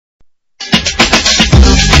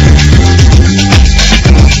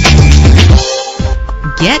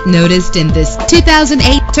Get noticed in this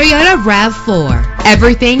 2008 Toyota RAV4.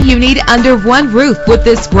 Everything you need under one roof with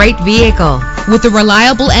this great vehicle. With a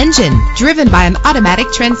reliable engine driven by an automatic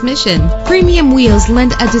transmission, premium wheels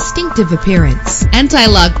lend a distinctive appearance.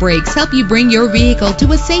 Anti-lock brakes help you bring your vehicle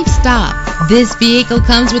to a safe stop. This vehicle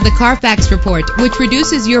comes with a Carfax report, which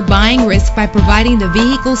reduces your buying risk by providing the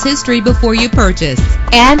vehicle's history before you purchase.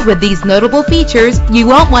 And with these notable features, you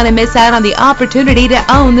won't want to miss out on the opportunity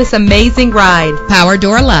to own this amazing ride. Power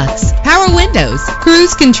door locks, power windows,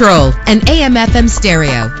 cruise control, an AM/FM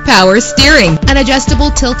stereo, power steering, an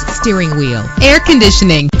adjustable tilt steering wheel, air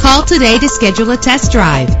conditioning. Call today to schedule a test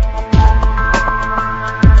drive.